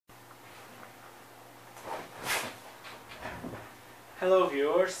Hello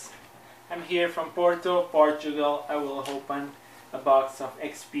viewers, I'm here from Porto, Portugal. I will open a box of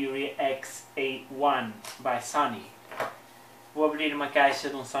Xperia XA1 by Sony. Vou abrir uma caixa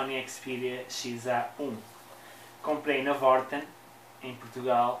de um Sony Xperia XA1. Comprei na Vorten, em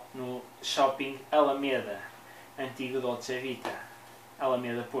Portugal, no shopping Alameda, antigo Dolce Vita,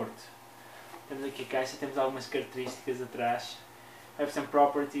 Alameda Porto. Temos aqui a caixa, temos algumas características atrás. Have some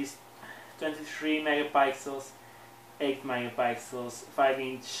properties, 23 megapixels, 8 megapixels,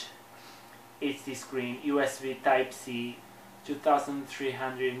 5-inch HD screen, USB Type-C,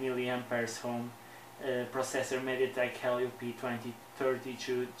 2300 mAh home, processor MediaTek Helio P20,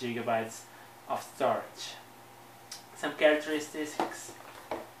 32 GB of storage. Some characteristics: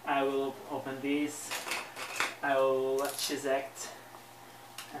 I will open this, I will chisect,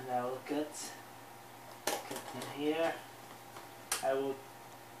 and I will cut in here, I will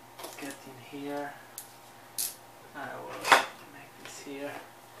cut in here, I will make this here.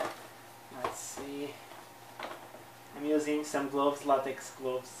 Let's see. I'm using some gloves, latex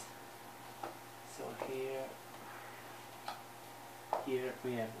gloves. So here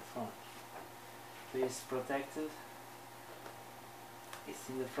we have the phone. This is protected. It's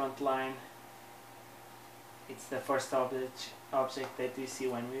in the front line. It's the first object that we see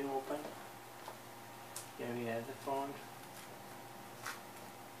when we open. Here we have the phone.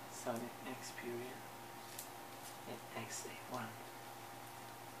 Sony Xperia XA1.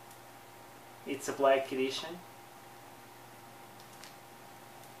 It's a black edition.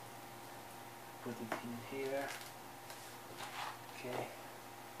 Put it in here. Okay.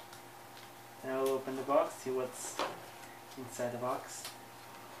 Now we'll open the box, see what's inside the box.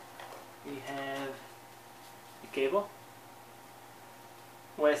 We have a cable,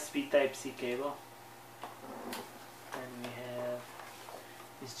 USB Type-C cable, and we have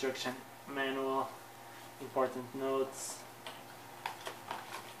instruction manual, important notes,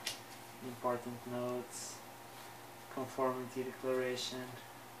 conformity declaration,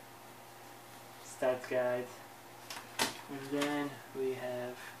 start guide, and then we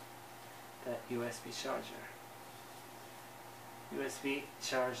have the USB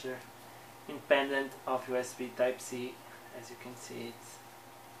charger, independent of USB Type-C, as you can see it,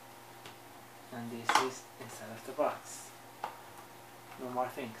 and this is inside of the box. No more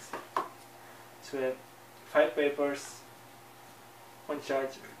things. So we have 5 papers, one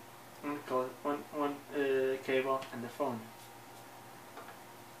charger, one cable, and the phone.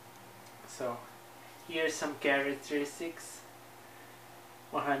 So here's some characteristics: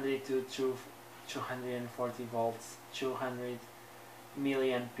 100 to 240 volts, 200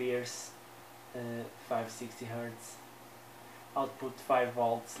 milliamperes, 560 hertz, output 5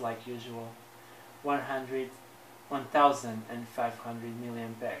 volts like usual, 1500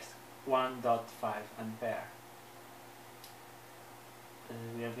 milliamperes, 1.5 ampere.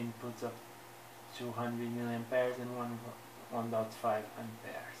 We have inputs of 200 milliamperes and 1.5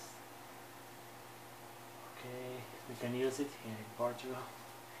 amperes. Okay, we can use it here in Portugal.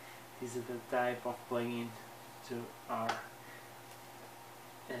 This is the type of plug-in to our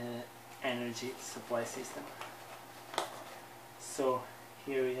energy supply system. So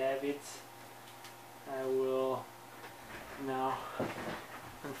here we have it. I will now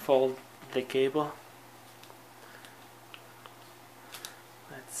unfold the cable.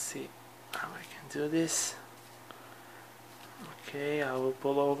 Let's see how I can do this. Okay, I will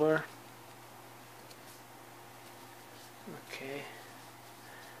pull over. Okay,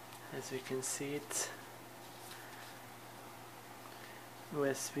 as we can see it,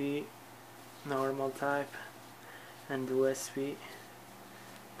 USB normal type and USB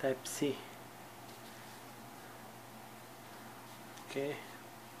Type-C. Okay,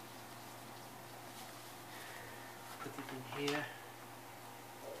 put it in here,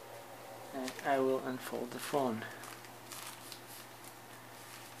 and I will unfold the phone.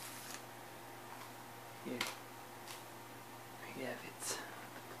 Here we have it.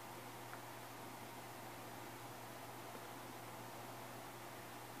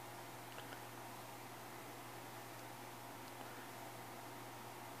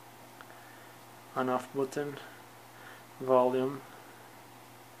 On/off button, volume,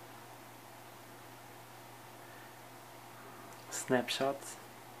 snapshot,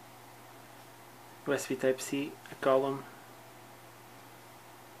 USB Type-C, a column.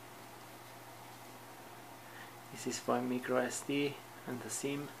 This is for micro SD and the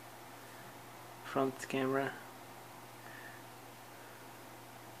SIM, front camera.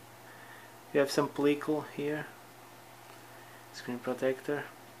 We have some pellicle here, screen protector.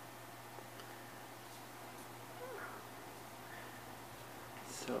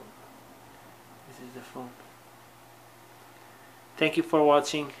 So this is the phone. Thank you for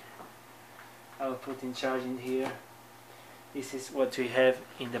watching. I will put in charge in here. This is what we have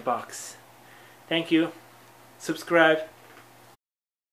in the box. Thank you. Subscribe.